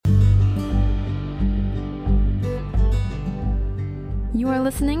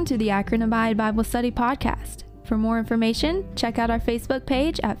listening to the Akron Abide Bible Study Podcast. For more information, check out our Facebook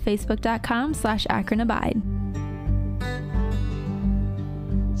page at facebook.com/AkronAbide.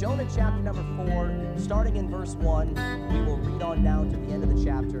 Jonah chapter number 4, starting in verse 1, we will read on down to the end of the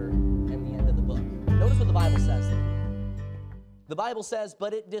chapter and the end of the book. Notice what the Bible says there. The Bible says,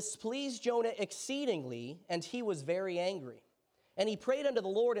 "But it displeased Jonah exceedingly, and he was very angry. And he prayed unto the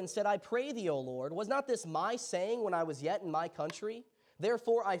Lord and said, I pray thee, O Lord, was not this my saying when I was yet in my country?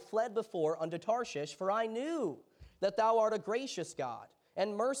 Therefore I fled before unto Tarshish, for I knew that thou art a gracious God,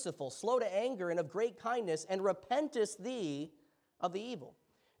 and merciful, slow to anger, and of great kindness, and repentest thee of the evil.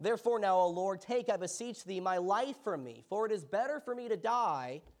 Therefore now, O Lord, take, I beseech thee, my life from me, for it is better for me to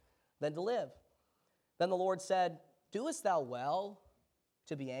die than to live. Then the Lord said, Doest thou well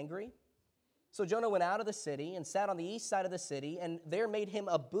to be angry? So Jonah went out of the city and sat on the east side of the city, and there made him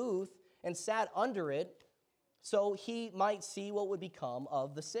a booth and sat under it, so he might see what would become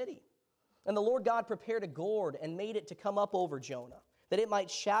of the city. And the Lord God prepared a gourd and made it to come up over Jonah, that it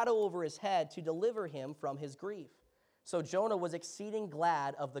might shadow over his head to deliver him from his grief. So Jonah was exceeding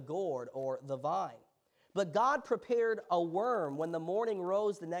glad of the gourd, or the vine. But God prepared a worm when the morning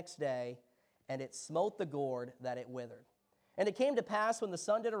rose the next day, and it smote the gourd that it withered. And it came to pass when the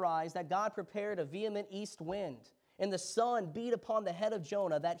sun did arise that God prepared a vehement east wind, and the sun beat upon the head of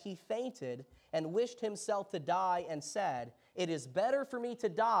Jonah, that he fainted and wished himself to die, and said, It is better for me to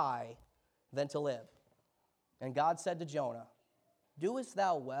die than to live. And God said to Jonah, Doest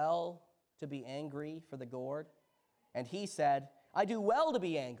thou well to be angry for the gourd? And he said, I do well to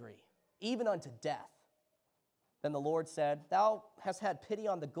be angry, even unto death. Then the Lord said, Thou hast had pity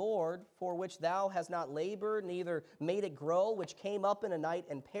on the gourd, for which thou hast not labored, neither made it grow, which came up in a night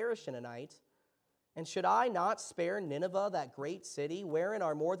and perished in a night. And should I not spare Nineveh, that great city, wherein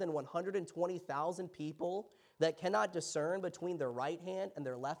are more than 120,000 people that cannot discern between their right hand and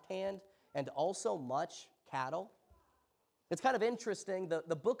their left hand, and also much cattle? It's kind of interesting.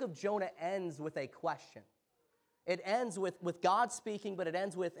 The book of Jonah ends with a question. It ends with God speaking, but it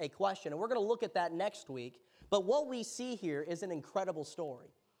ends with a question. And we're going to look at that next week. But what we see here is an incredible story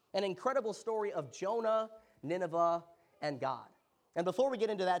of Jonah, Nineveh, and God. And before we get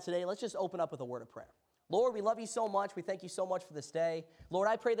into that today, let's just open up with a word of prayer. Lord, we love you so much. We thank you so much for this day. Lord,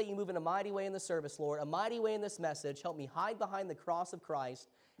 I pray that you move in a mighty way in the service, Lord, a mighty way in this message. Help me hide behind the cross of Christ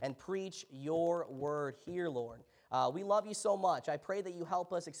and preach your word here, Lord. We love you so much. I pray that you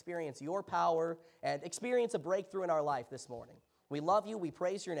help us experience your power and experience a breakthrough in our life this morning. We love you. We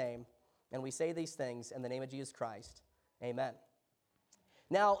praise your name. And we say these things in the name of Jesus Christ. Amen.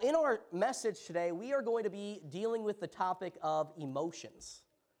 Now, in our message today, we are going to be dealing with the topic of emotions.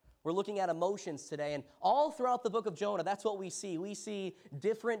 We're looking at emotions today, and all throughout the book of Jonah, that's what we see. We see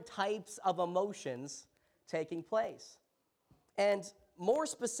different types of emotions taking place. And more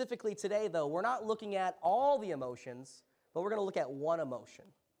specifically today, though, we're not looking at all the emotions, but we're going to look at one emotion.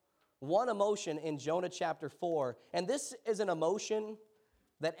 One emotion in Jonah chapter 4. And this is an emotion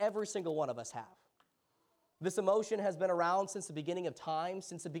that every single one of us have. This emotion has been around since the beginning of time,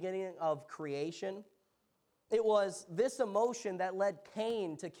 since the beginning of creation. It was this emotion that led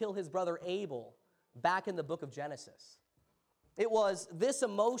Cain to kill his brother Abel back in the book of Genesis. It was this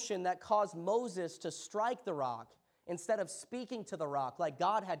emotion that caused Moses to strike the rock instead of speaking to the rock like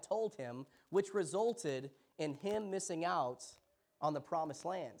God had told him, which resulted in him missing out on the promised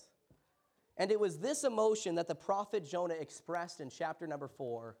land. And it was this emotion that the prophet Jonah expressed in chapter number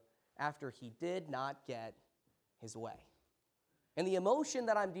 4 after he did not get his way. And the emotion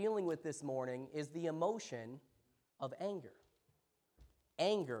that I'm dealing with this morning is the emotion of anger.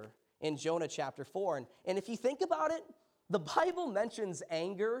 Anger in Jonah chapter 4. And if you think about it, the Bible mentions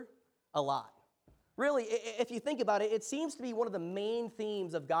anger a lot. Really, if you think about it, it seems to be one of the main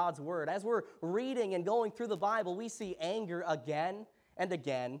themes of God's word. As we're reading and going through the Bible, we see anger again and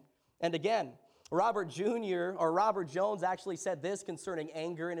again and again. Robert Jones actually said this concerning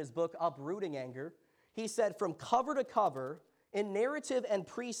anger in his book, Uprooting Anger. He said, from cover to cover, in narrative and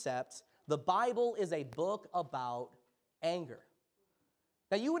precept, the Bible is a book about anger.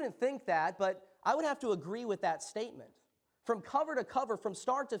 Now, you wouldn't think that, but I would have to agree with that statement. From cover to cover, from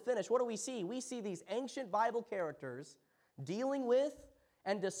start to finish, what do we see? We see these ancient Bible characters dealing with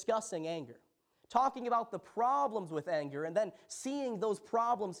and discussing anger, talking about the problems with anger, and then seeing those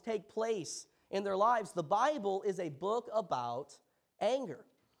problems take place in their lives. The Bible is a book about anger.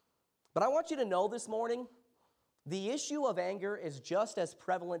 But I want you to know this morning, the issue of anger is just as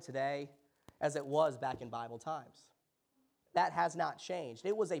prevalent today as it was back in Bible times. That has not changed.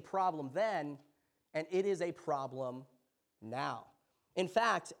 It was a problem then, and it is a problem now. In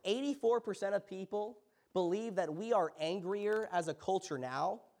fact, 84% of people believe that we are angrier as a culture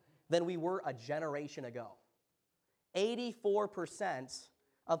now than we were a generation ago. 84%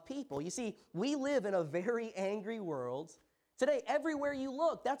 of people. You see, we live in a very angry world. Today, everywhere you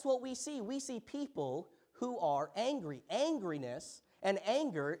look, that's what we see. We see people who are angry. Angriness and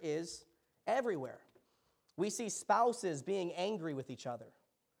anger is everywhere. We see spouses being angry with each other.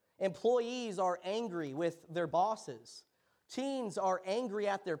 Employees are angry with their bosses. Teens are angry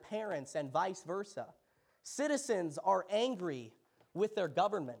at their parents and vice versa. Citizens are angry with their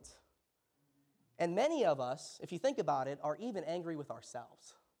government. And many of us, if you think about it, are even angry with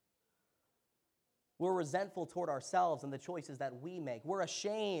ourselves. We're resentful toward ourselves and the choices that we make. We're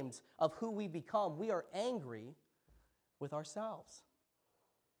ashamed of who we become. We are angry with ourselves.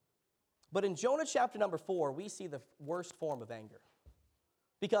 But in Jonah chapter number 4, we see the worst form of anger.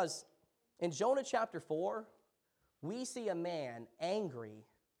 Because in Jonah chapter 4, we see a man angry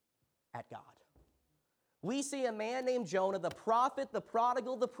at God. We see a man named Jonah, the prophet, the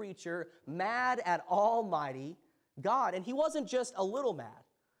prodigal, the preacher, mad at Almighty God. And he wasn't just a little mad.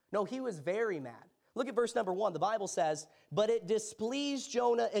 No, he was very mad. Look at verse number 1. The Bible says, "But it displeased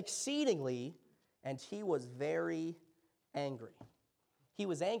Jonah exceedingly, and he was very angry." He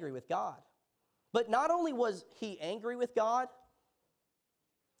was angry with God. But not only was he angry with God,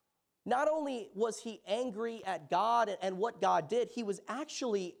 not only was he angry at God and what God did, he was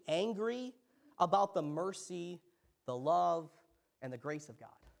actually angry about the mercy, the love, and the grace of God.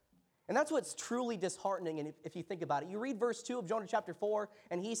 And that's what's truly disheartening. And if you think about it, you read verse 2 of Jonah chapter 4,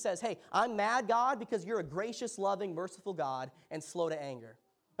 and he says, "Hey, I'm mad, God, because you're a gracious, loving, merciful God and slow to anger."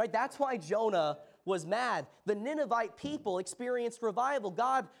 Right? That's why Jonah was mad. The Ninevite people experienced revival.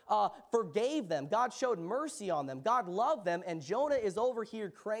 God forgave them. God showed mercy on them. God loved them. And Jonah is over here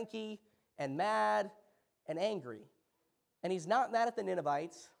cranky and mad and angry. And he's not mad at the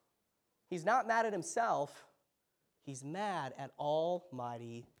Ninevites. He's not mad at himself. He's mad at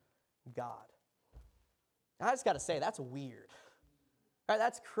Almighty God. I just got to say, that's weird. Right?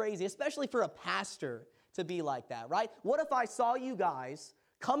 That's crazy, especially for a pastor to be like that, right? What if I saw you guys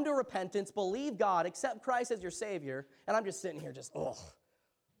come to repentance, believe God, accept Christ as your Savior, and I'm just sitting here just,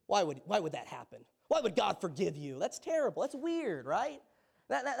 why would that happen? Why would God forgive you? That's terrible. That's weird, right?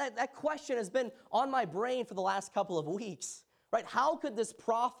 That question has been on my brain for the last couple of weeks, right? How could this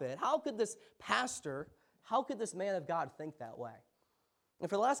prophet, how could this pastor, how could this man of God think that way? And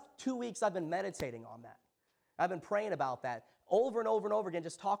for the last 2 weeks, I've been meditating on that. I've been praying about that over and over and over again,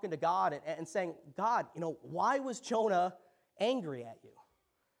 just talking to God and saying, God, why was Jonah angry at you?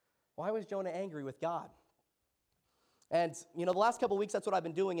 Why was Jonah angry with God? And, the last couple of weeks, that's what I've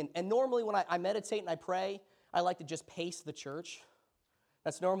been doing. And normally when I meditate and I pray, I like to just pace the church.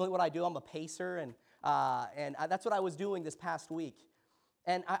 That's normally what I do. I'm a pacer, and that's what I was doing this past week.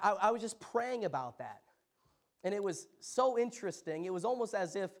 And I was just praying about that. And it was so interesting. It was almost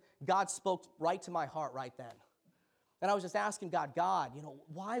as if God spoke right to my heart right then. And I was just asking God,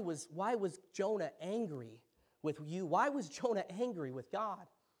 why was Jonah angry with you? Why was Jonah angry with God?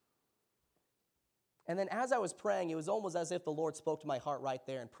 And then as I was praying, it was almost as if the Lord spoke to my heart right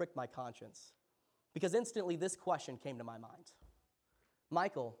there and pricked my conscience. Because instantly this question came to my mind.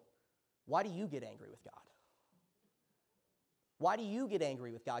 Michael, why do you get angry with God? Why do you get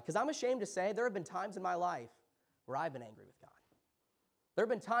angry with God? Because I'm ashamed to say there have been times in my life where I've been angry with God. There have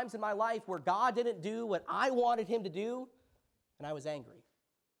been times in my life where God didn't do what I wanted him to do, and I was angry.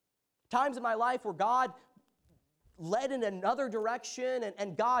 Times in my life where God led in another direction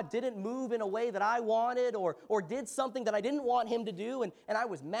and God didn't move in a way that I wanted or did something that I didn't want him to do, and I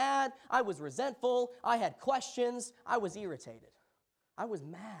was mad, I was resentful, I had questions, I was irritated. I was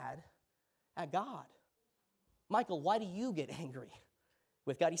mad at God. Michael, why do you get angry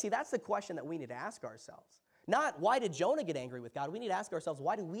with God? You see, that's the question that we need to ask ourselves. Not why did Jonah get angry with God? We need to ask ourselves,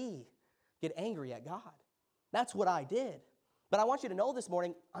 why do we get angry at God? That's what I did. But I want you to know this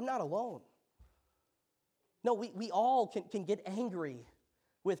morning, I'm not alone. No, we all can get angry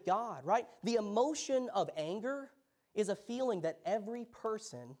with God, right? The emotion of anger is a feeling that every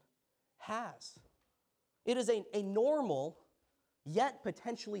person has. It is a normal, yet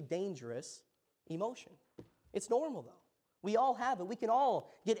potentially dangerous emotion. It's normal, though. We all have it. We can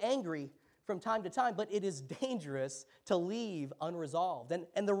all get angry from time to time, but it is dangerous to leave unresolved.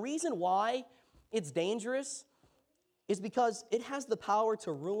 And the reason why it's dangerous is because it has the power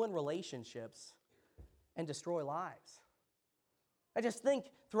to ruin relationships and destroy lives. I just think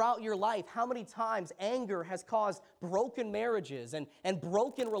throughout your life how many times anger has caused broken marriages and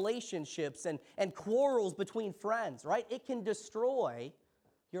broken relationships and quarrels between friends, right? It can destroy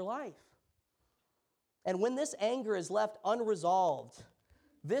your life. And when this anger is left unresolved,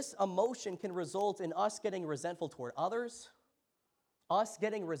 this emotion can result in us getting resentful toward others, us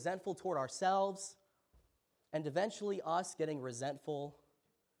getting resentful toward ourselves, and eventually us getting resentful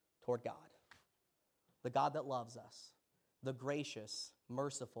toward God, the God that loves us, the gracious,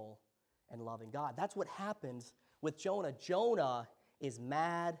 merciful, and loving God. That's what happens with Jonah. Jonah is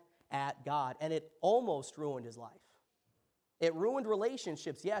mad at God, and it almost ruined his life. It ruined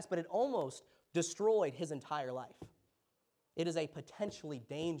relationships, yes, but it almost destroyed his entire life. It is a potentially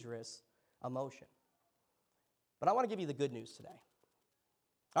dangerous emotion. But I want to give you the good news today.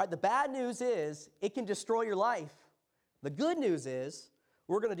 All right, the bad news is it can destroy your life. The good news is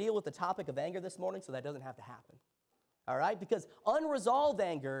we're going to deal with the topic of anger this morning so that doesn't have to happen. All right, because unresolved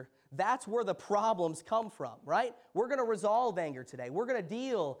anger, that's where the problems come from, right? We're going to resolve anger today. We're going to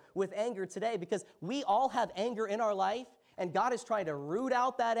deal with anger today because we all have anger in our life, and God is trying to root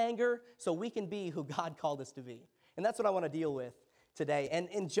out that anger so we can be who God called us to be. And that's what I want to deal with today. And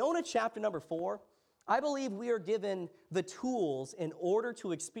in Jonah chapter number 4, I believe we are given the tools in order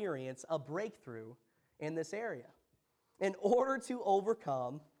to experience a breakthrough in this area, in order to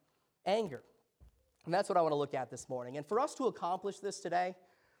overcome anger. And that's what I want to look at this morning. And for us to accomplish this today,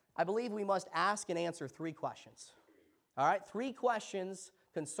 I believe we must ask and answer 3 questions. All right, 3 questions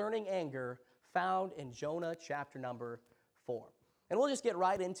concerning anger found in Jonah chapter number 4. And we'll just get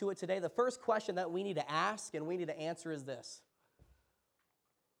right into it today. The first question that we need to ask and we need to answer is this: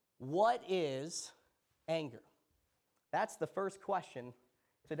 what is anger? That's the first question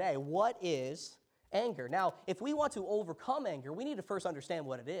today. What is anger? Now, if we want to overcome anger, we need to first understand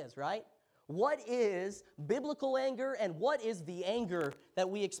what it is, right? What is biblical anger and what is the anger that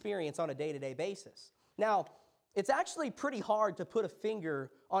we experience on a day-to-day basis? Now, it's actually pretty hard to put a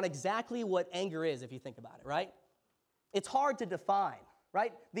finger on exactly what anger is if you think about it, right? It's hard to define,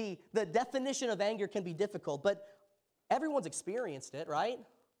 right? The definition of anger can be difficult, but everyone's experienced it, right?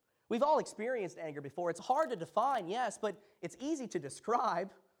 We've all experienced anger before. It's hard to define, yes, but it's easy to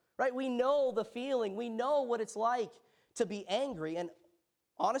describe, right? We know the feeling. We know what it's like to be angry, and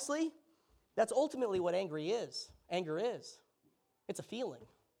honestly, that's ultimately what anger is. It's a feeling,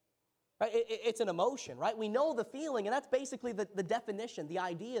 right? It's an emotion, right? We know the feeling, and that's basically the definition, the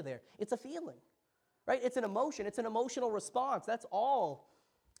idea there. It's a feeling, right? It's an emotion. It's an emotional response. That's all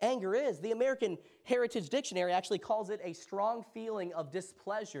anger is. The American Heritage Dictionary actually calls it a strong feeling of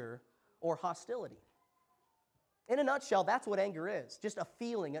displeasure or hostility. In a nutshell, that's what anger is. Just a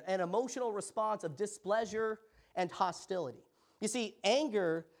feeling, an emotional response of displeasure and hostility. You see,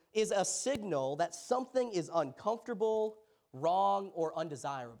 anger is a signal that something is uncomfortable, wrong, or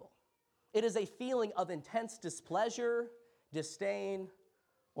undesirable. It is a feeling of intense displeasure, disdain,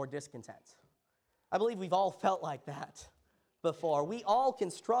 or discontent. I believe we've all felt like that before. We all can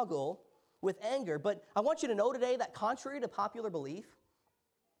struggle with anger, but I want you to know today that contrary to popular belief,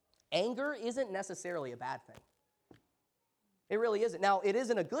 anger isn't necessarily a bad thing. It really isn't. Now, it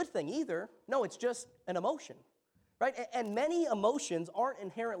isn't a good thing either. No, it's just an emotion. Right? And many emotions aren't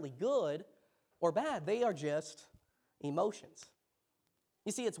inherently good or bad. They are just emotions.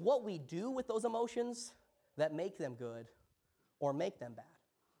 You see, it's what we do with those emotions that make them good or make them bad.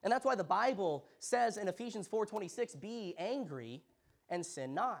 And that's why the Bible says in Ephesians 4:26, be angry and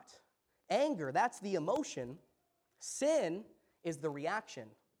sin not. Anger, that's the emotion. Sin is the reaction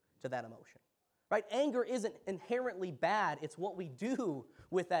to that emotion. Right? Anger isn't inherently bad. It's what we do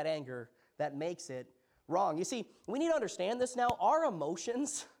with that anger that makes it wrong. You see, we need to understand this now. Our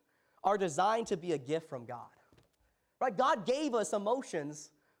emotions are designed to be a gift from God. Right? God gave us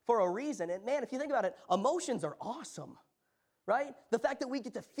emotions for a reason. And man, if you think about it, emotions are awesome. Right? The fact that we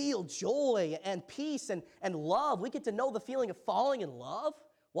get to feel joy and peace and love. We get to know the feeling of falling in love.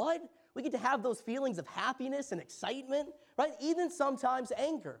 What? We get to have those feelings of happiness and excitement. Right? Even sometimes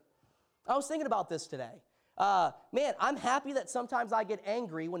anger. I was thinking about this today. Man, I'm happy that sometimes I get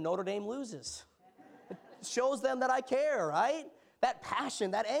angry when Notre Dame loses. Shows them that I care, right? That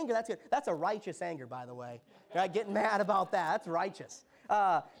passion, that anger, that's good. That's a righteous anger, by the way. Right? Getting mad about that, that's righteous.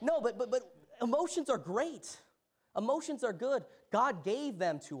 No, but emotions are great. Emotions are good. God gave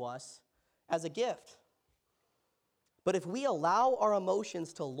them to us as a gift. But if we allow our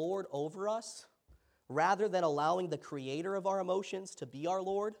emotions to lord over us, rather than allowing the creator of our emotions to be our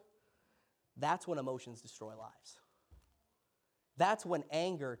Lord, that's when emotions destroy lives. That's when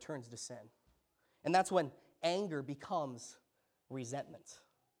anger turns to sin. And that's when anger becomes resentment,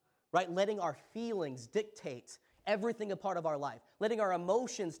 right? Letting our feelings dictate everything a part of our life, letting our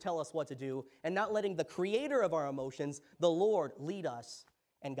emotions tell us what to do, and not letting the creator of our emotions, the Lord, lead us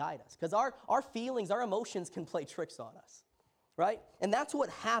and guide us. Because our feelings, our emotions can play tricks on us, right? And that's what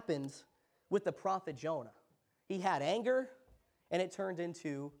happened with the prophet Jonah. He had anger, and it turned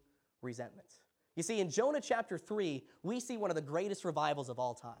into resentment. You see, in Jonah chapter 3, we see one of the greatest revivals of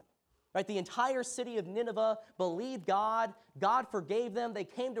all time. Right? The entire city of Nineveh believed God. God forgave them. They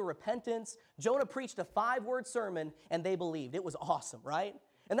came to repentance. Jonah preached a 5-word sermon, and they believed. It was awesome, right?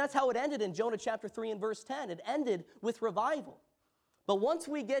 And that's how it ended in Jonah chapter 3 and verse 10. It ended with revival. But once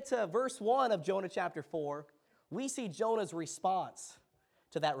we get to verse 1 of Jonah chapter 4, we see Jonah's response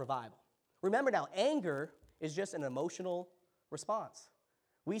to that revival. Remember now, anger is just an emotional response.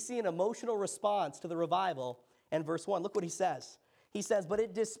 We see an emotional response to the revival in verse 1. Look what he says. He says, "But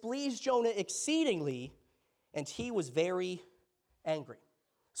it displeased Jonah exceedingly, and he was very angry."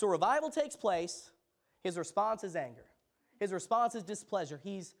 So revival takes place. His response is anger. His response is displeasure.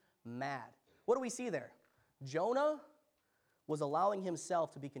 He's mad. What do we see there? Jonah was allowing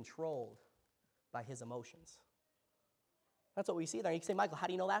himself to be controlled by his emotions. That's what we see there. You can say, Michael, how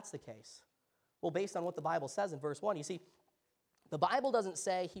do you know that's the case? Well, based on what the Bible says in verse 1, you see, the Bible doesn't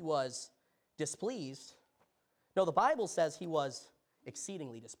say he was displeased. No, the Bible says he was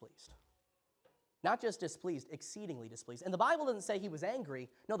exceedingly displeased. Not just displeased, exceedingly displeased. And the Bible doesn't say he was angry.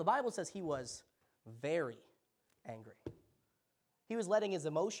 No, the Bible says he was very angry. He was letting his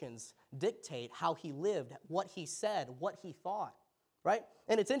emotions dictate how he lived, what he said, what he thought, right?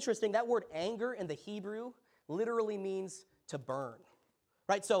 And it's interesting, that word anger in the Hebrew literally means to burn,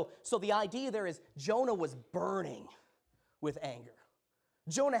 right? So the idea there is Jonah was burning with anger.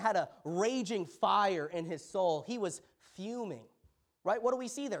 Jonah had a raging fire in his soul. He was fuming, right? What do we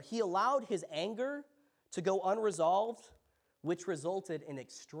see there? He allowed his anger to go unresolved, which resulted in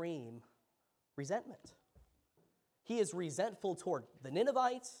extreme resentment. He is resentful toward the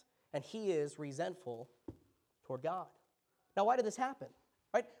Ninevites, and he is resentful toward God. Now, why did this happen?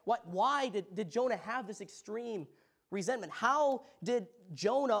 Right? Why did Jonah have this extreme resentment? How did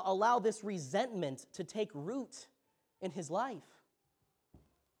Jonah allow this resentment to take root in his life?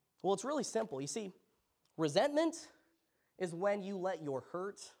 Well, it's really simple. You see, resentment is when you let your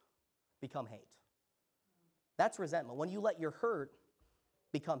hurt become hate. That's resentment, when you let your hurt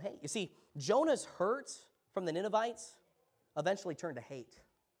become hate. You see, Jonah's hurt from the Ninevites eventually turned to hate.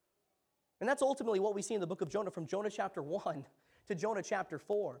 And that's ultimately what we see in the book of Jonah, from Jonah chapter 1 to Jonah chapter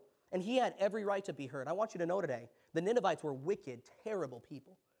 4. And he had every right to be hurt. I want you to know today, the Ninevites were wicked, terrible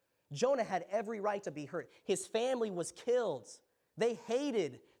people. Jonah had every right to be hurt. His family was killed. They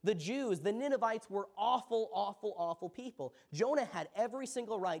hated the Jews. The Ninevites were awful, awful, awful people. Jonah had every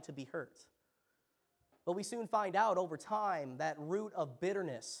single right to be hurt. But we soon find out over time that root of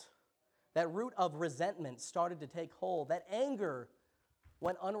bitterness, that root of resentment started to take hold. That anger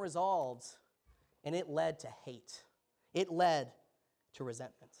went unresolved, and it led to hate. It led to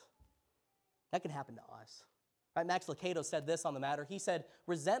resentment. That can happen to us. Right? Max Lucado said this on the matter. He said,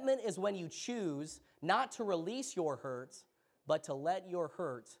 "Resentment is when you choose not to release your hurt, but to let your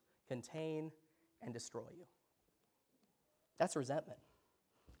hurt contain and destroy you." That's resentment.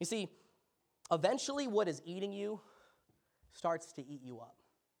 You see, eventually what is eating you starts to eat you up.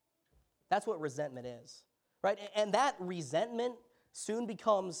 That's what resentment is, right? And that resentment soon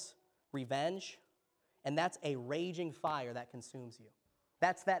becomes revenge, and that's a raging fire that consumes you.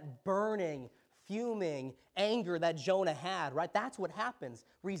 That's that burning, fuming anger that Jonah had, right? That's what happens.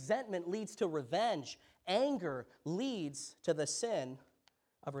 Resentment leads to revenge. Anger leads to the sin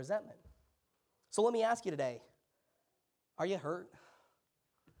of resentment. So let me ask you today, are you hurt?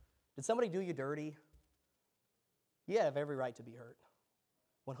 Did somebody do you dirty? You have every right to be hurt,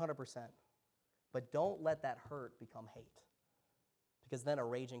 100%. But don't let that hurt become hate, because then a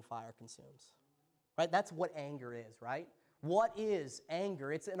raging fire consumes, right? That's what anger is, right? What is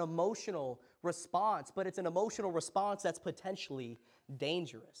anger? It's an emotional response, but it's an emotional response that's potentially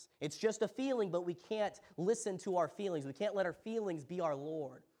dangerous. It's just a feeling, but we can't listen to our feelings. We can't let our feelings be our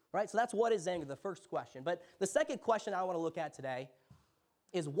Lord, right? So that's what is anger, the first question. But the second question I want to look at today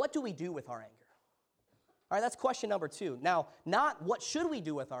is, what do we do with our anger? All right, that's question number 2. Now, not what should we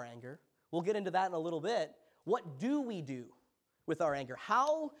do with our anger. We'll get into that in a little bit. What do we do with our anger?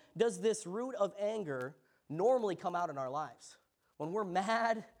 How does this root of anger normally come out in our lives? When we're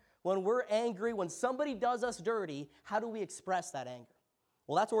mad, when we're angry, when somebody does us dirty, how do we express that anger?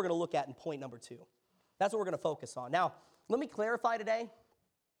 Well, that's what we're going to look at in point number 2. That's what we're going to focus on. Now, let me clarify today.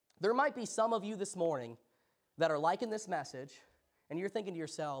 There might be some of you this morning that are liking this message, and you're thinking to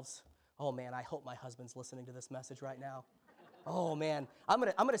yourselves, "Oh man, I hope my husband's listening to this message right now. Oh man, I'm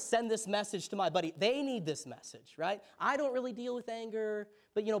gonna send this message to my buddy. They need this message, right? I don't really deal with anger,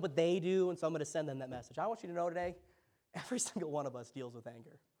 but they do, and so I'm gonna send them that message." I want you to know today, every single one of us deals with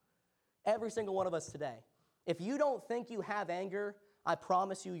anger. Every single one of us today. If you don't think you have anger, I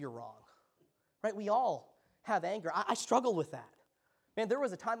promise you're wrong, right? We all have anger. I struggle with that. Man, there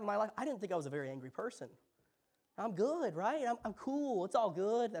was a time in my life I didn't think I was a very angry person. I'm good, right? I'm cool. It's all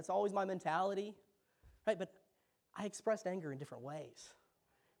good. That's always my mentality, right? But I expressed anger in different ways.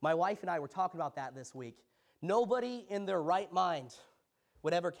 My wife and I were talking about that this week. Nobody in their right mind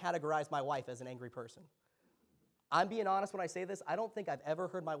would ever categorize my wife as an angry person. I'm being honest when I say this. I don't think I've ever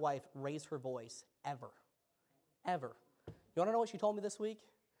heard my wife raise her voice, ever. Ever. You want to know what she told me this week?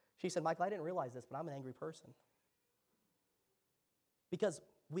 She said, Michael, I didn't realize this, but I'm an angry person. Because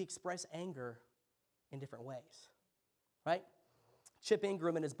we express anger in different ways, right? Chip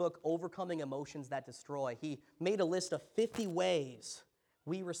Ingram, in his book, Overcoming Emotions That Destroy, he made a list of 50 ways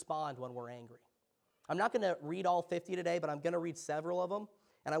we respond when we're angry. I'm not going to read all 50 today, but I'm going to read several of them,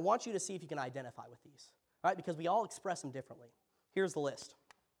 and I want you to see if you can identify with these, all right? Because we all express them differently. Here's the list.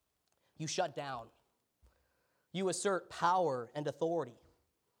 You shut down. You assert power and authority.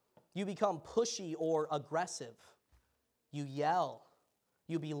 You become pushy or aggressive. You yell.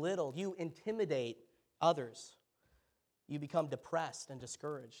 You belittle. You intimidate others. You become depressed and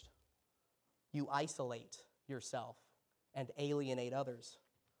discouraged. You isolate yourself and alienate others.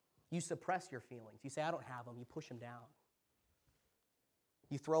 You suppress your feelings. You say, I don't have them. You push them down.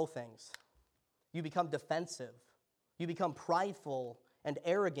 You throw things. You become defensive. You become prideful and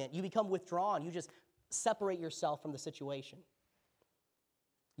arrogant. You become withdrawn. You just separate yourself from the situation.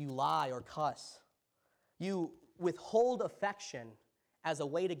 You lie or cuss. You withhold affection as a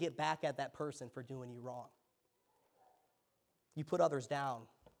way to get back at that person for doing you wrong. You put others down.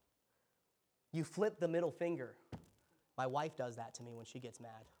 You flip the middle finger. My wife does that to me when she gets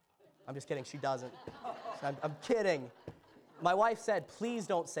mad. I'm just kidding, she doesn't. I'm kidding. My wife said, please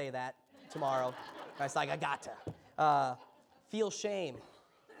don't say that tomorrow. And I was like, I got to. Feel shame.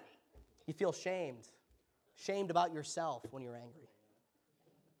 You feel shamed. Shamed about yourself when you're angry.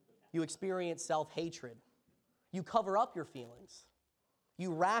 You experience self-hatred. You cover up your feelings.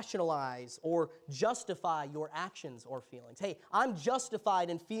 You rationalize or justify your actions or feelings. Hey, I'm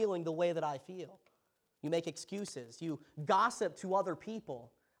justified in feeling the way that I feel. You make excuses. You gossip to other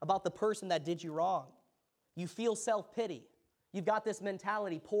people about the person that did you wrong. You feel self-pity. You've got this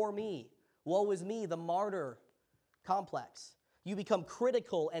mentality, poor me, woe is me, the martyr complex. You become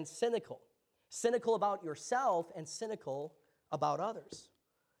critical and cynical. Cynical about yourself and cynical about others.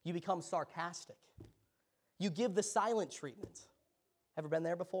 You become sarcastic. You give the silent treatment. Ever been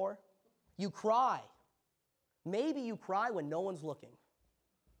there before? You cry. Maybe you cry when no one's looking,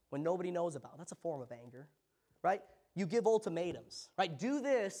 when nobody knows about. That's a form of anger, right? You give ultimatums, right? Do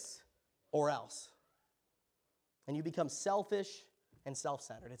this or else. And you become selfish and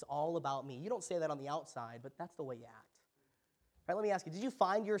self-centered. It's all about me. You don't say that on the outside, but that's the way you act. Right, let me ask you, did you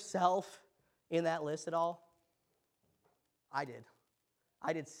find yourself in that list at all? I did.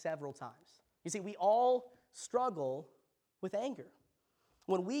 I did several times. You see, we all struggle with anger.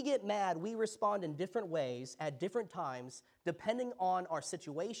 When we get mad, we respond in different ways at different times, depending on our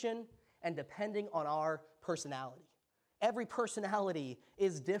situation and depending on our personality. Every personality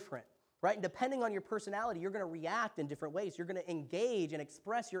is different, right? And depending on your personality, you're going to react in different ways. You're going to engage and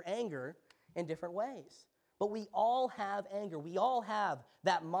express your anger in different ways. But we all have anger. We all have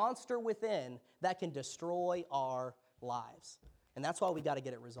that monster within that can destroy our lives. And that's why we got to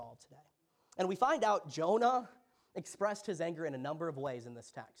get it resolved today. And we find out Jonah expressed his anger in a number of ways in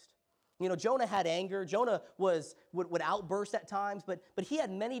this text. You know, Jonah had anger. Jonah would outburst at times, but he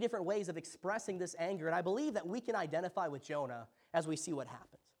had many different ways of expressing this anger. And I believe that we can identify with Jonah as we see what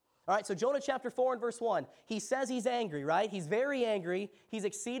happens. All right, so Jonah chapter 4 and verse 1, he says he's angry, right? He's very angry. He's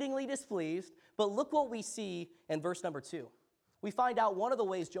exceedingly displeased. But look what we see in verse number 2. We find out one of the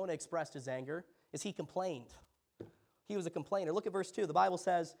ways Jonah expressed his anger is he complained. He was a complainer. Look at verse 2. The Bible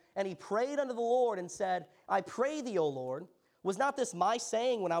says, and he prayed unto the Lord and said, I pray thee, O Lord, was not this my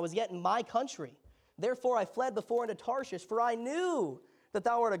saying when I was yet in my country? Therefore I fled before unto Tarshish, for I knew that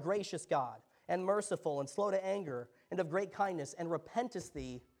thou art a gracious God, and merciful, and slow to anger, and of great kindness, and repentest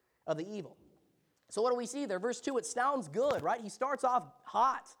thee of the evil. So what do we see there? Verse 2, it sounds good, right? He starts off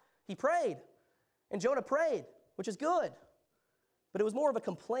hot. He prayed, and Jonah prayed, which is good. But it was more of a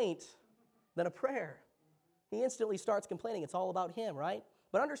complaint than a prayer. He instantly starts complaining. It's all about him, right?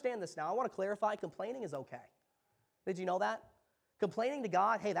 But understand this now. I want to clarify, complaining is okay. Did you know that? Complaining to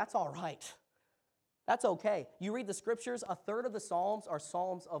God, hey, that's all right. That's okay. You read the scriptures, a third of the Psalms are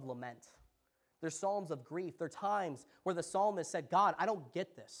Psalms of lament. They're Psalms of grief. They're times where the psalmist said, God, I don't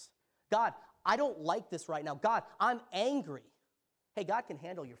get this. God, I don't like this right now. God, I'm angry. Hey, God can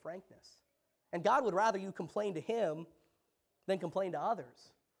handle your frankness. And God would rather you complain to him than complain to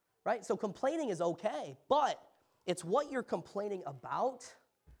others, right? So complaining is okay, but it's what you're complaining about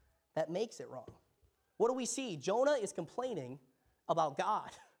that makes it wrong. What do we see? Jonah is complaining about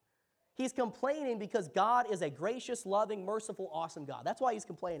God. He's complaining because God is a gracious, loving, merciful, awesome God. That's why he's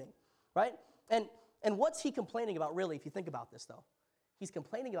complaining, right? And what's he complaining about, really, if you think about this, though? He's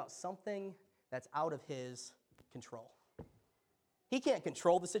complaining about something that's out of his control. He can't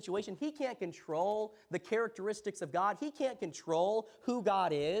control the situation. He can't control the characteristics of God. He can't control who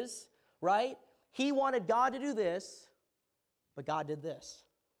God is, right? He wanted God to do this, but God did this.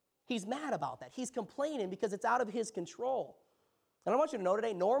 He's mad about that. He's complaining because it's out of his control. And I want you to know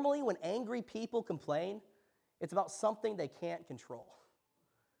today, normally when angry people complain, it's about something they can't control.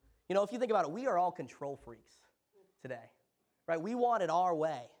 You know, if you think about it, we are all control freaks today, right? We want it our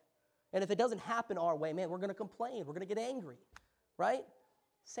way. And if it doesn't happen our way, man, we're going to complain. We're going to get angry, right?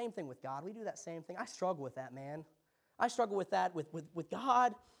 Same thing with God. We do that same thing. I struggle with that, man. I struggle with that with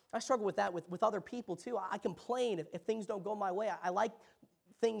God. I struggle with that with other people too. I complain if things don't go my way. I like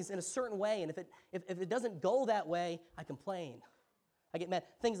things in a certain way, and if it doesn't go that way, I complain. I get mad.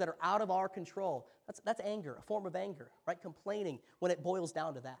 Things that are out of our control. That's anger, a form of anger, right? Complaining when it boils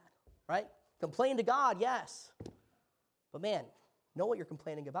down to that, right? Complain to God, yes. But man, know what you're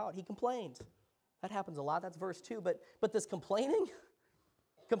complaining about. He complained. That happens a lot. That's verse 2. But this complaining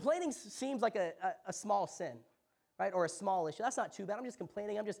seems like a small sin, right? Or a small issue. That's not too bad. I'm just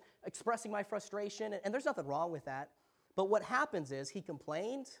complaining. I'm just expressing my frustration. And there's nothing wrong with that. But what happens is he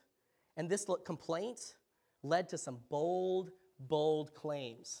complained, and this complaint led to some bold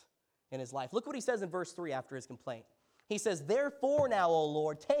claims in his life. Look what he says in verse 3 after his complaint. He says, "Therefore now, O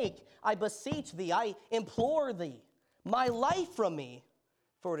Lord, take, I beseech thee, I implore thee, my life from me,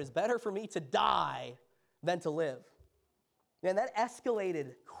 for it is better for me to die than to live." And that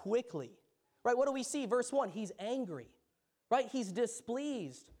escalated quickly, right? What do we see? Verse 1, he's angry, right? He's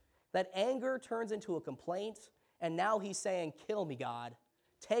displeased. That anger turns into a complaint, and now he's saying, kill me, God.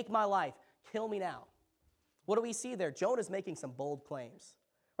 Take my life. Kill me now. What do we see there? Jonah's making some bold claims,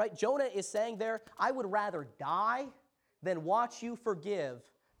 right? Jonah is saying there, I would rather die than watch you forgive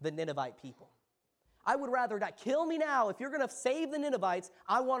the Ninevite people. I would rather die. Kill me now. If you're going to save the Ninevites,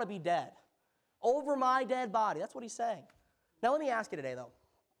 I want to be dead. Over my dead body. That's what he's saying. Now, let me ask you today, though.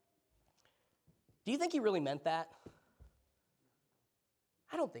 Do you think he really meant that?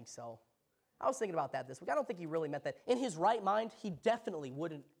 I don't think so. I was thinking about that this week. I don't think he really meant that. In his right mind, he definitely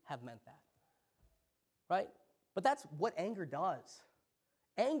wouldn't have meant that. Right? But that's what anger does.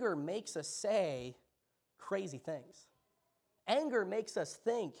 Anger makes us say crazy things. Anger makes us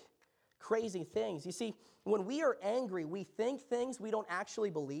think crazy things. You see, when we are angry, we think things we don't actually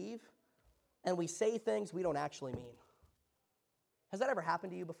believe, and we say things we don't actually mean. Has that ever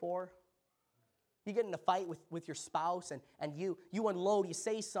happened to you before? You get in a fight with your spouse, and you unload, you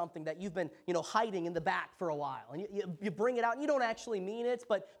say something that you've been hiding in the back for a while, and you bring it out, and you don't actually mean it,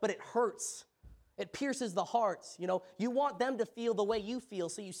 but it hurts. It pierces the hearts. You want them to feel the way you feel,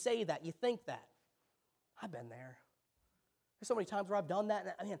 so you say that, you think that. I've been there. There's so many times where I've done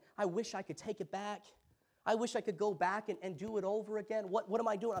that, and I wish I could take it back. I wish I could go back and do it over again. What am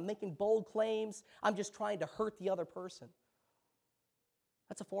I doing? I'm making bold claims. I'm just trying to hurt the other person.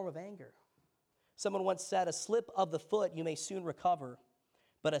 That's a form of anger. Someone once said, a slip of the foot you may soon recover,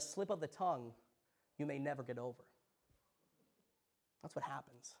 but a slip of the tongue you may never get over. That's what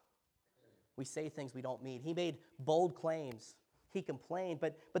happens. We say things we don't mean. He made bold claims. He complained.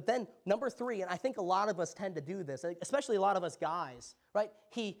 But then, number 3, and I think a lot of us tend to do this, especially a lot of us guys, right?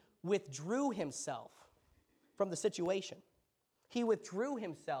 He withdrew himself from the situation. He withdrew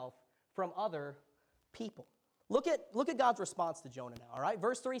himself from other people. Look at God's response to Jonah now, all right?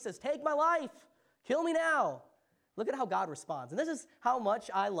 Verse 3 says, take my life. Kill me now. Look at how God responds. And this is how much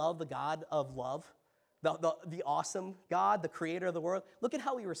I love the God of love, the awesome God, the creator of the world. Look at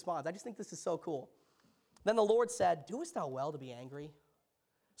how he responds. I just think this is so cool. Then the Lord said, doest thou well to be angry?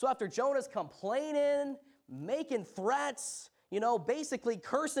 So after Jonah's complaining, making threats, basically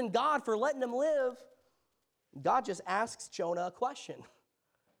cursing God for letting him live, God just asks Jonah a question.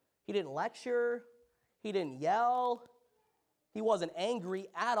 He didn't lecture. He didn't yell. He wasn't angry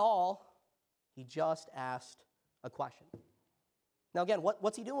at all. He just asked a question. Now again,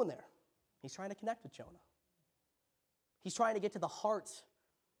 what's he doing there? He's trying to connect with Jonah. He's trying to get to the heart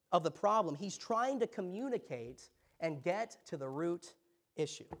of the problem. He's trying to communicate and get to the root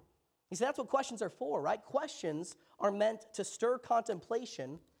issue. You see, that's what questions are for, right? Questions are meant to stir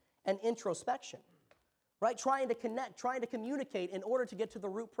contemplation and introspection, right? Trying to connect, trying to communicate in order to get to the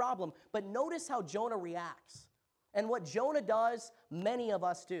root problem. But notice how Jonah reacts. And what Jonah does, many of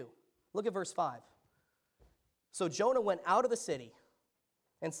us do. Look at verse 5. So Jonah went out of the city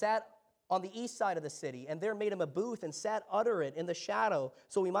and sat on the east side of the city, and there made him a booth and sat under it in the shadow,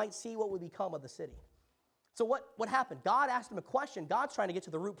 so he might see what would become of the city. So what happened? God asked him a question. God's trying to get to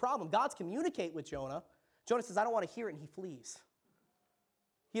the root problem. God's communicate with Jonah. Jonah says, I don't want to hear it, and he flees.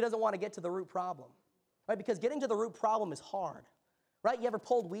 He doesn't want to get to the root problem, right? Because getting to the root problem is hard, right? You ever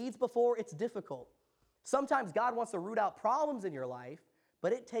pulled weeds before? It's difficult. Sometimes God wants to root out problems in your life,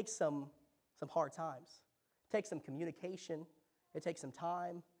 but it takes some hard times. It takes some communication. It takes some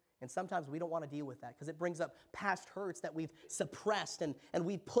time. And sometimes we don't want to deal with that because it brings up past hurts that we've suppressed and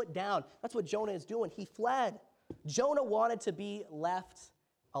we've put down. That's what Jonah is doing. He fled. Jonah wanted to be left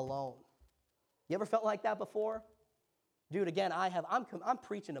alone. You ever felt like that before? Dude, again, I'm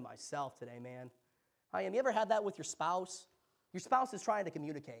preaching to myself today, man. I am. You ever had that with your spouse? Your spouse is trying to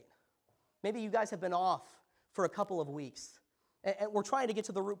communicate. Maybe you guys have been off for a couple of weeks. And we're trying to get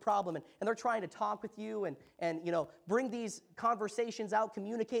to the root problem, and they're trying to talk with you and bring these conversations out,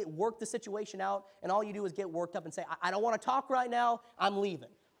 communicate, work the situation out, and all you do is get worked up and say, I don't want to talk right now, I'm leaving.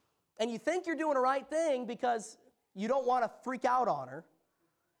 And you think you're doing the right thing because you don't want to freak out on her.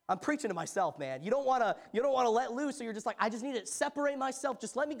 I'm preaching to myself, man. You don't want to let loose, so you're just like, I just need to separate myself,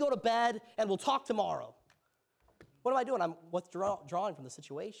 just let me go to bed, and we'll talk tomorrow. What am I doing? I'm withdrawing from the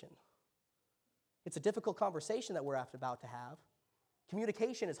situation. It's a difficult conversation that we're about to have.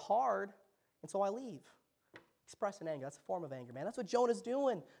 Communication is hard, and so I leave. Expressing anger, that's a form of anger, man. That's what Jonah's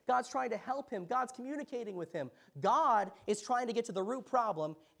doing. God's trying to help him. God's communicating with him. God is trying to get to the root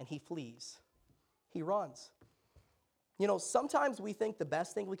problem, and he flees. He runs. Sometimes we think the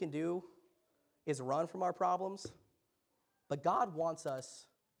best thing we can do is run from our problems, but God wants us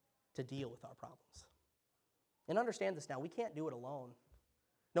to deal with our problems. And understand this now, we can't do it alone.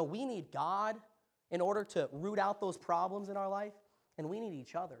 No, we need God in order to root out those problems in our life. And we need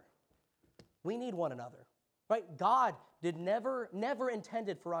each other. We need one another, right? God never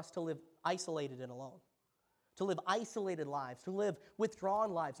intended for us to live isolated and alone, to live isolated lives, to live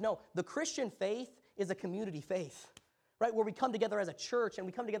withdrawn lives. No, the Christian faith is a community faith, right? Where we come together as a church and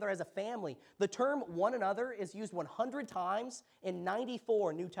we come together as a family. The term one another is used 100 times in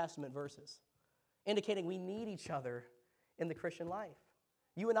 94 New Testament verses, indicating we need each other in the Christian life.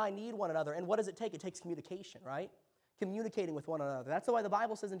 You and I need one another. And what does it take? It takes communication, right? Communicating with one another. That's why the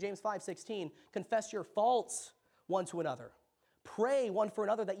Bible says in James 5:16, confess your faults one to another. Pray one for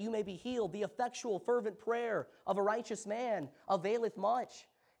another that you may be healed. The effectual, fervent prayer of a righteous man availeth much.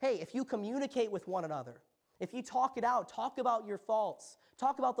 Hey, if you communicate with one another, if you talk it out, talk about your faults,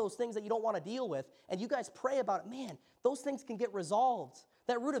 talk about those things that you don't want to deal with, and you guys pray about it, man, those things can get resolved.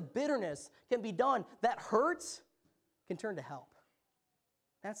 That root of bitterness can be done. That hurts can turn to help.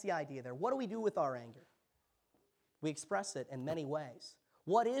 That's the idea there. What do we do with our anger? We express it in many ways.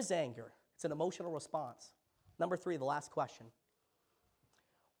 What is anger? It's an emotional response. Number 3, the last question.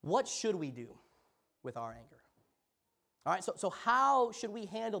 What should we do with our anger? All right, so how should we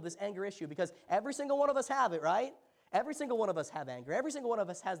handle this anger issue? Because every single one of us have it, right? Every single one of us have anger. Every single one of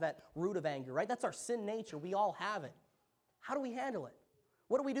us has that root of anger, right? That's our sin nature. We all have it. How do we handle it?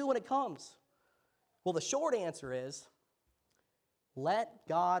 What do we do when it comes? Well, the short answer is, let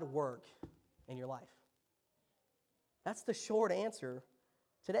God work in your life. That's the short answer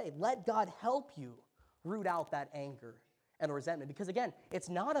today. Let God help you root out that anger and resentment. Because again, it's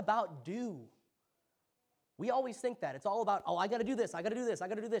not about do. We always think that. It's all about, I got to do this, I got to do this, I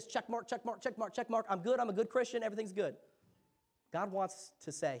got to do this. Check mark, check mark, check mark, check mark. I'm good, I'm a good Christian, everything's good. God wants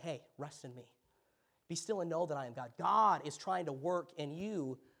to say, hey, rest in me. Be still and know that I am God. God is trying to work in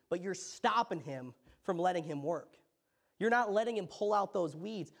you, but you're stopping him from letting him work. You're not letting him pull out those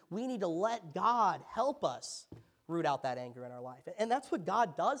weeds. We need to let God help us root out that anger in our life. And that's what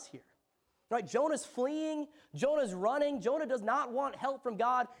God does here. Right? Jonah's fleeing, Jonah's running. Jonah does not want help from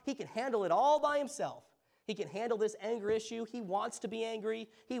God. He can handle it all by himself. He can handle this anger issue. He wants to be angry.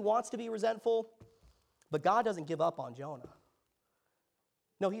 He wants to be resentful. But God doesn't give up on Jonah.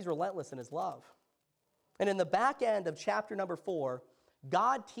 No, he's relentless in his love. And in the back end of chapter number 4,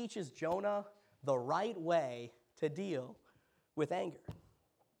 God teaches Jonah the right way to deal with anger.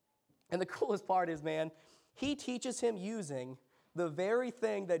 And the coolest part is, man, he teaches him using the very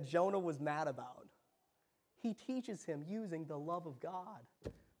thing that Jonah was mad about. He teaches him using the love of God.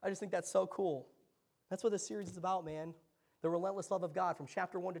 I just think that's so cool. That's what this series is about, man. The relentless love of God from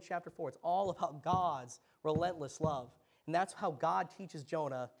chapter 1 to chapter 4. It's all about God's relentless love. And that's how God teaches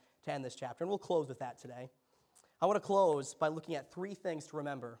Jonah to end this chapter. And we'll close with that today. I want to close by looking at 3 things to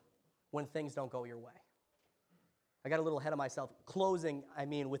remember when things don't go your way. I got a little ahead of myself. Closing,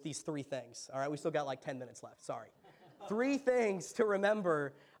 with these 3 things. All right, we still got like 10 minutes left. Sorry. 3 things to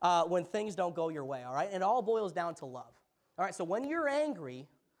remember when things don't go your way, all right? And it all boils down to love. All right, so when you're angry,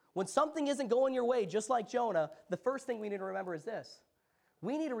 when something isn't going your way, just like Jonah, the first thing we need to remember is this.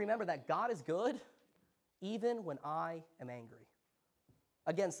 We need to remember that God is good even when I am angry.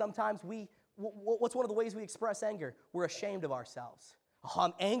 Again, sometimes what's one of the ways we express anger? We're ashamed of ourselves. Oh,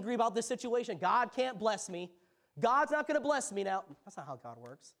 I'm angry about this situation. God can't bless me. God's not going to bless me now. That's not how God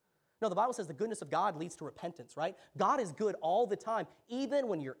works. No, the Bible says the goodness of God leads to repentance, right? God is good all the time, even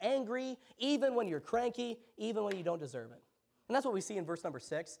when you're angry, even when you're cranky, even when you don't deserve it. And that's what we see in verse number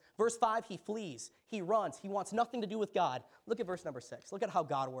 6. Verse 5, he flees, he runs, he wants nothing to do with God. Look at verse number 6. Look at how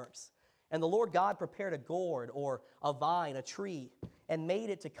God works. And the Lord God prepared a gourd or a vine, a tree, and made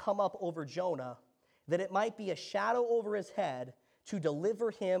it to come up over Jonah, that it might be a shadow over his head to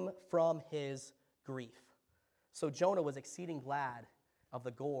deliver him from his grief. So Jonah was exceeding glad of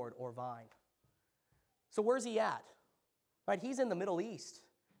the gourd or vine. So where's he at? Right, he's in the Middle East.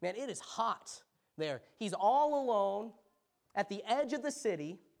 Man, it is hot there. He's all alone at the edge of the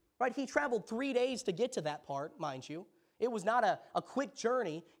city. Right, he traveled 3 days to get to that part, mind you. It was not a quick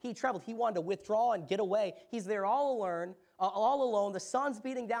journey. He traveled. He wanted to withdraw and get away. He's there all alone. The sun's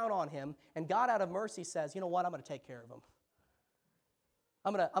beating down on him, and God, out of mercy, says, "You know what? I'm going to take care of him.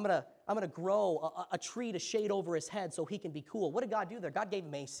 I'm gonna grow a tree to shade over his head so he can be cool." What did God do there? God gave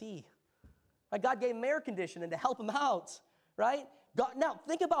him AC. Right? God gave him air conditioning to help him out. Right? Now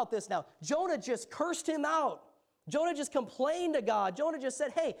think about this. Now Jonah just cursed him out. Jonah just complained to God. Jonah just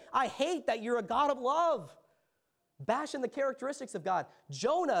said, "Hey, I hate that you're a God of love," bashing the characteristics of God.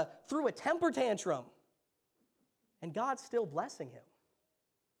 Jonah threw a temper tantrum, and God's still blessing him.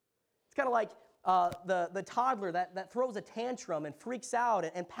 It's kind of like the toddler that throws a tantrum and freaks out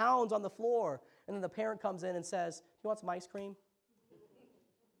and pounds on the floor. And then the parent comes in and says, "You want some ice cream?"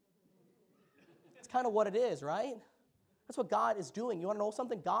 It's kind of what it is, right? That's what God is doing. You want to know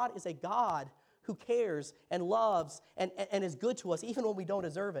something? God is a God who cares and loves and is good to us even when we don't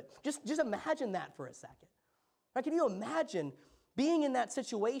deserve it. Just imagine that for a second. Right? Can you imagine being in that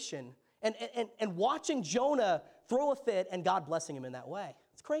situation and watching Jonah throw a fit and God blessing him in that way?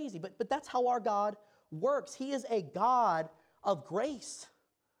 It's crazy, but that's how our God works. He is a God of grace.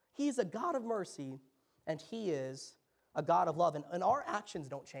 He is a God of mercy, and he is a God of love. And our actions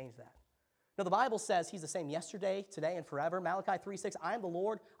don't change that. Now, the Bible says he's the same yesterday, today, and forever. Malachi 3:6, "I am the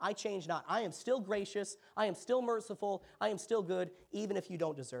Lord, I change not. I am still gracious, I am still merciful, I am still good, even if you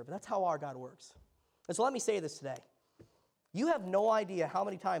don't deserve it." That's how our God works. And so let me say this today. You have no idea how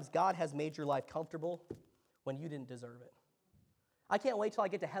many times God has made your life comfortable when you didn't deserve it. I can't wait till I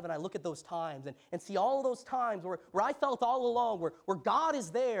get to heaven. I look at those times and see all those times where I felt all alone, where God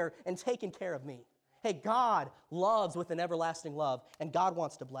is there and taking care of me. Hey, God loves with an everlasting love, and God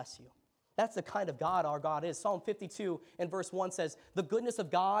wants to bless you. That's the kind of God our God is. Psalm 52 and verse 1 says, "The goodness of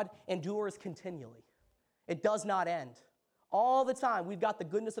God endures continually. It does not end." All the time, we've got the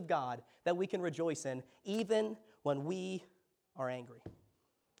goodness of God that we can rejoice in, even when we are angry.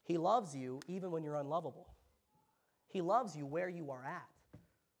 He loves you even when you're unlovable. He loves you where you are at.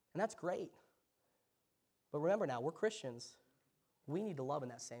 And that's great. But remember now, we're Christians. We need to love in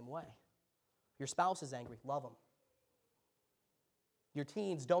that same way. Your spouse is angry, love them. Your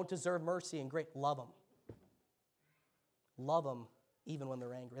teens don't deserve mercy and grace, love them. Love them even when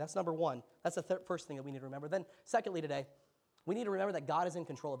they're angry. That's number one. That's the first thing that we need to remember. Then secondly today, we need to remember that God is in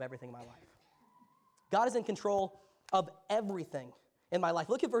control of everything in my life. God is in control of everything in my life.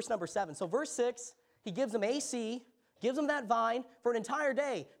 Look at verse number 7. So verse 6, he gives them AC, gives them that vine for an entire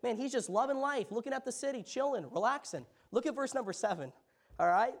day. Man, he's just loving life, looking at the city, chilling, relaxing. Look at verse number 7, all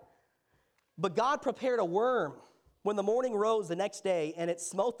right? "But God prepared a worm when the morning rose the next day, and it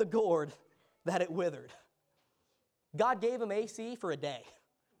smote the gourd that it withered." God gave him AC for a day.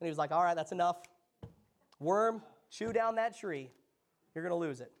 And he was like, "All right, that's enough. Worm, chew down that tree. You're going to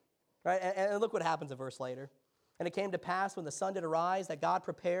lose it." Right? And look what happens a verse later. "And it came to pass when the sun did arise that God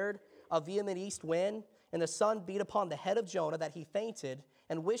prepared a vehement east wind, and the sun beat upon the head of Jonah that he fainted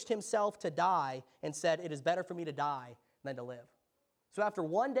and wished himself to die and said, 'It is better for me to die than to live.'" So after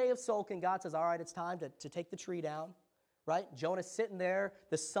 1 day of sulking, God says, "All right, it's time to take the tree down." Right? Jonah's sitting there,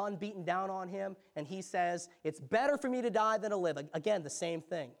 the sun beating down on him, and he says, "It's better for me to die than to live." Again, the same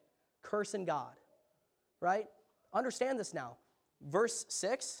thing. Cursing God. Right? Understand this now. Verse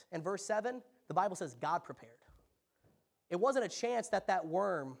 6 and verse 7, the Bible says God prepared. It wasn't a chance that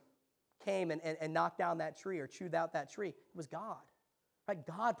worm came and knocked down that tree or chewed out that tree. It was God. Right?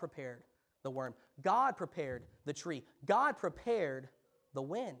 God prepared the worm. God prepared the tree. God prepared the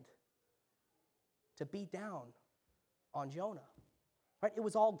wind to beat down on Jonah. Right? It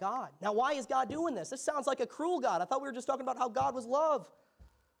was all God. Now, why is God doing this? This sounds like a cruel God. I thought we were just talking about how God was love.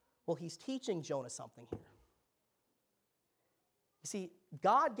 Well, he's teaching Jonah something here. You see,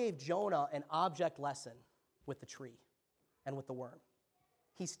 God gave Jonah an object lesson with the tree and with the worm.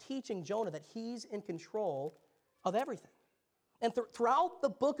 he's teaching Jonah that he's in control of everything. And throughout the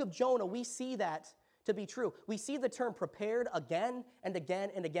book of Jonah, we see that to be true. We see the term prepared again and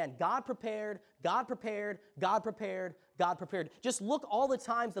again and again. God prepared, God prepared, God prepared, God prepared. Just look all the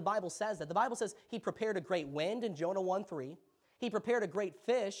times the Bible says that. The Bible says he prepared a great wind in Jonah 1:3. He prepared a great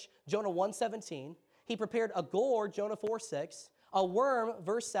fish, Jonah 1:17. He prepared a gourd, Jonah 4:6. A worm,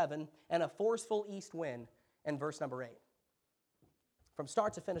 verse 7. And a forceful east wind in verse number 8. From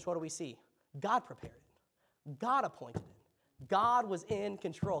start to finish, what do we see? God prepared it. God appointed it. God was in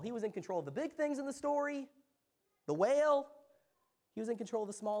control. He was in control of the big things in the story, the whale. He was in control of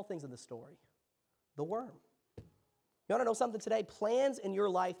the small things in the story, the worm. You want to know something today? Plans in your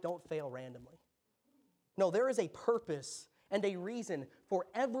life don't fail randomly. No, there is a purpose and a reason for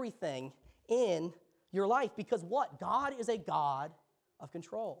everything in your life, because what? God is a God of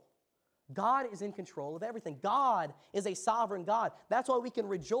control. God is in control of everything. God is a sovereign God. That's why we can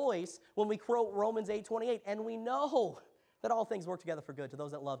rejoice when we quote Romans 8:28, and we know that all things work together for good to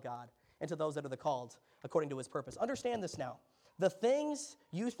those that love God and to those that are the called according to his purpose. Understand this now. The things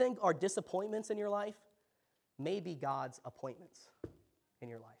you think are disappointments in your life may be God's appointments in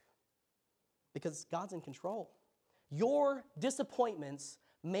your life, because God's in control. Your disappointments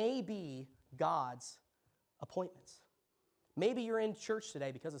may be God's appointments. Maybe you're in church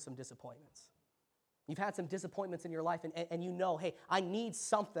today because of some disappointments. You've had some disappointments in your life, and you know, hey, I need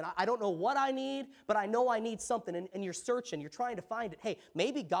something. I don't know what I need, but I know I need something, and you're searching. You're trying to find it. Hey,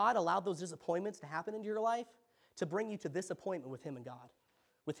 maybe God allowed those disappointments to happen into your life to bring you to this appointment with him and God,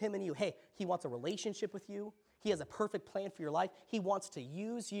 with him and you. Hey, he wants a relationship with you. He has a perfect plan for your life. He wants to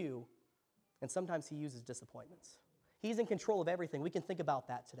use you, and sometimes he uses disappointments. He's in control of everything. We can think about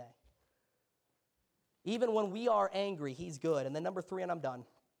that today. Even when we are angry, he's good. And then number 3, and I'm done.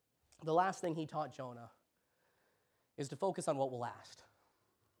 The last thing he taught Jonah is to focus on what will last.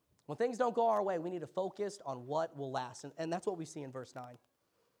 When things don't go our way, we need to focus on what will last. And that's what we see in verse 9.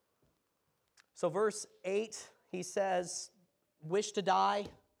 So verse 8, he says, wish to die,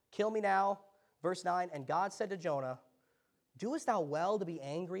 kill me now. Verse 9, and God said to Jonah, doest thou well to be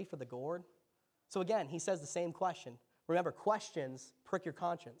angry for the gourd? So again, he says the same question. Remember, questions prick your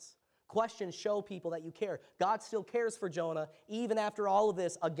conscience. Questions show people that you care. God still cares for Jonah even after all of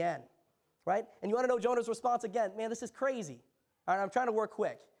this again, right? And you want to know Jonah's response again? Man, this is crazy. All right, I'm trying to work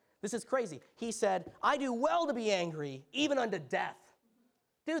quick. This is crazy. He said, I do well to be angry, even unto death.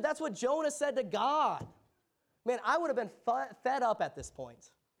 Dude, that's what Jonah said to God. Man, I would have been fed up at this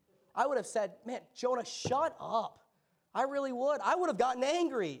point. I would have said, man, Jonah, shut up. I really would. I would have gotten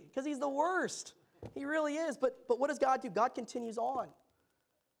angry because he's the worst. He really is. But what does God do? God continues on.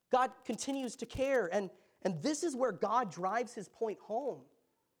 God continues to care, and this is where God drives his point home.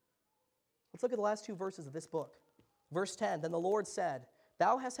 Let's look at the last 2 verses of this book. Verse 10, then the Lord said,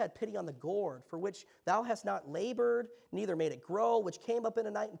 thou hast had pity on the gourd, for which thou hast not labored, neither made it grow, which came up in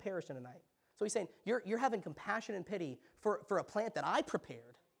a night and perished in a night. So he's saying, you're having compassion and pity for a plant that I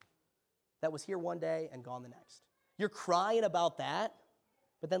prepared, that was here one day and gone the next. You're crying about that,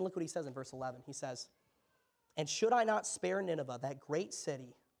 but then look what he says in verse 11. He says, and should I not spare Nineveh, that great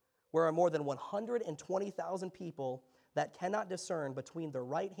city, where are more than 120,000 people that cannot discern between their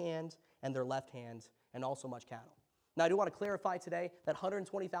right hand and their left hand, and also much cattle. Now, I do want to clarify today that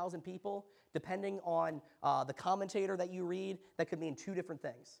 120,000 people, depending on the commentator that you read, that could mean 2 different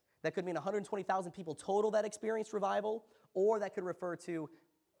things. That could mean 120,000 people total that experienced revival, or that could refer to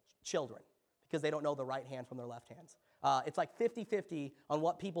children, because they don't know the right hand from their left hands. It's like 50-50 on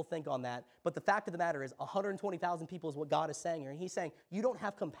what people think on that. But the fact of the matter is 120,000 people is what God is saying here. And he's saying, you don't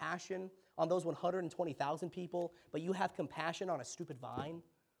have compassion on those 120,000 people, but you have compassion on a stupid vine.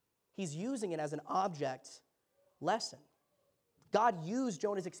 He's using it as an object lesson. God used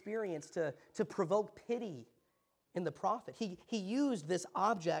Jonah's experience to provoke pity in the prophet. He used this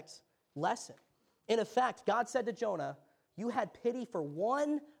object lesson. In effect, God said to Jonah, you had pity for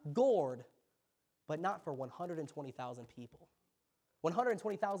one gourd, but not for 120,000 people.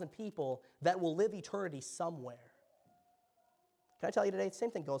 120,000 people that will live eternity somewhere. Can I tell you today, the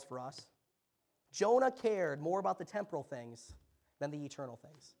same thing goes for us. Jonah cared more about the temporal things than the eternal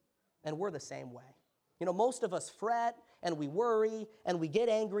things. And we're the same way. You know, most of us fret and we worry and we get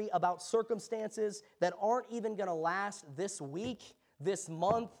angry about circumstances that aren't even going to last this week, this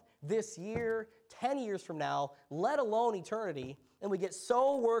month, this year, 10 years from now, let alone eternity. And we get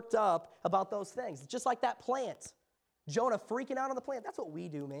so worked up about those things. Just like that plant. Jonah freaking out on the plant. That's what we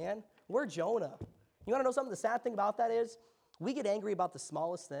do, man. We're Jonah. You want to know something? The sad thing about that is we get angry about the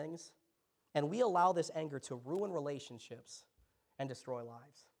smallest things, and we allow this anger to ruin relationships and destroy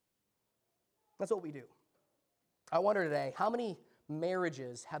lives. That's what we do. I wonder today, how many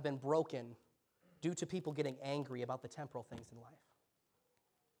marriages have been broken due to people getting angry about the temporal things in life,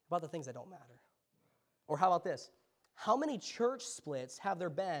 about the things that don't matter? Or how about this? How many church splits have there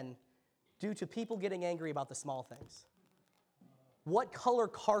been due to people getting angry about the small things? What color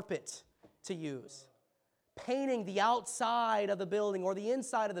carpet to use? Painting the outside of the building or the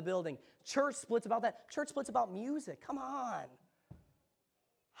inside of the building. Church splits about that. Church splits about music. Come on.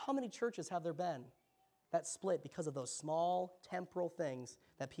 How many churches have there been that split because of those small temporal things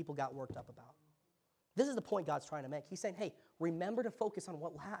that people got worked up about? This is the point God's trying to make. He's saying, hey, remember to focus on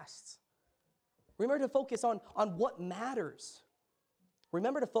what lasts. Remember to focus on what matters.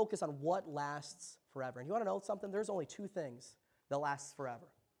 Remember to focus on what lasts forever. And you want to know something? There's only two things that last forever.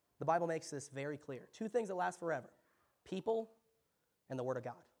 The Bible makes this very clear. Two things that last forever: people and the Word of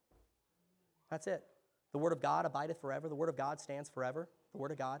God. That's it. The Word of God abideth forever. The Word of God stands forever. The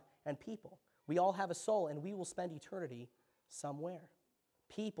Word of God and people. We all have a soul, and we will spend eternity somewhere.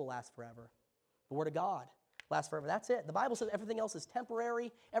 People last forever. The Word of God lasts forever. That's it. The Bible says everything else is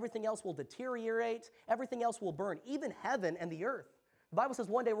temporary. Everything else will deteriorate. Everything else will burn, even heaven and the earth. The Bible says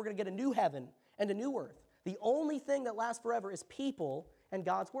one day we're going to get a new heaven and a new earth. The only thing that lasts forever is people and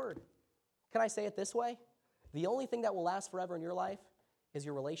God's Word. Can I say it this way? The only thing that will last forever in your life is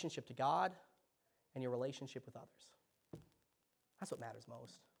your relationship to God and your relationship with others. That's what matters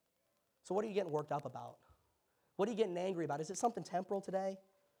most. So what are you getting worked up about? What are you getting angry about? Is it something temporal today?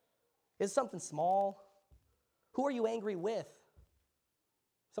 Is it something small? Who are you angry with?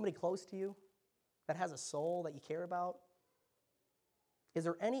 Somebody close to you that has a soul that you care about? Is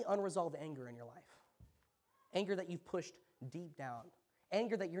there any unresolved anger in your life? Anger that you've pushed deep down.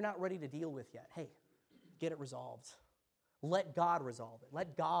 Anger that you're not ready to deal with yet. Hey, get it resolved. Let God resolve it.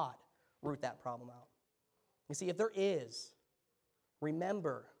 Let God root that problem out. You see, if there is,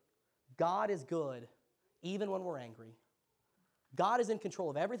 remember, God is good even when we're angry. God is in control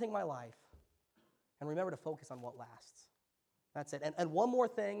of everything in my life. And remember to focus on what lasts. That's it. And one more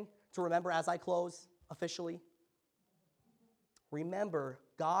thing to remember as I close officially. Remember,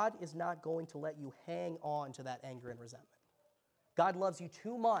 God is not going to let you hang on to that anger and resentment. God loves you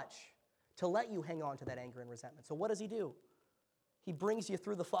too much to let you hang on to that anger and resentment. So what does he do? He brings you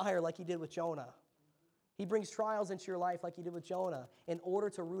through the fire like he did with Jonah. He brings trials into your life like he did with Jonah in order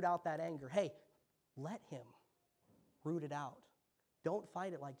to root out that anger. Hey, let him root it out. Don't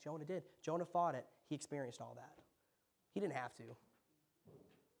fight it like Jonah did. Jonah fought it. He experienced all that. He didn't have to.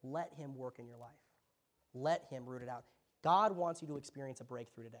 Let him work in your life. Let him root it out. God wants you to experience a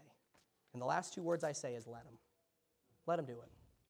breakthrough today. And the last two words I say is let him. Let him do it.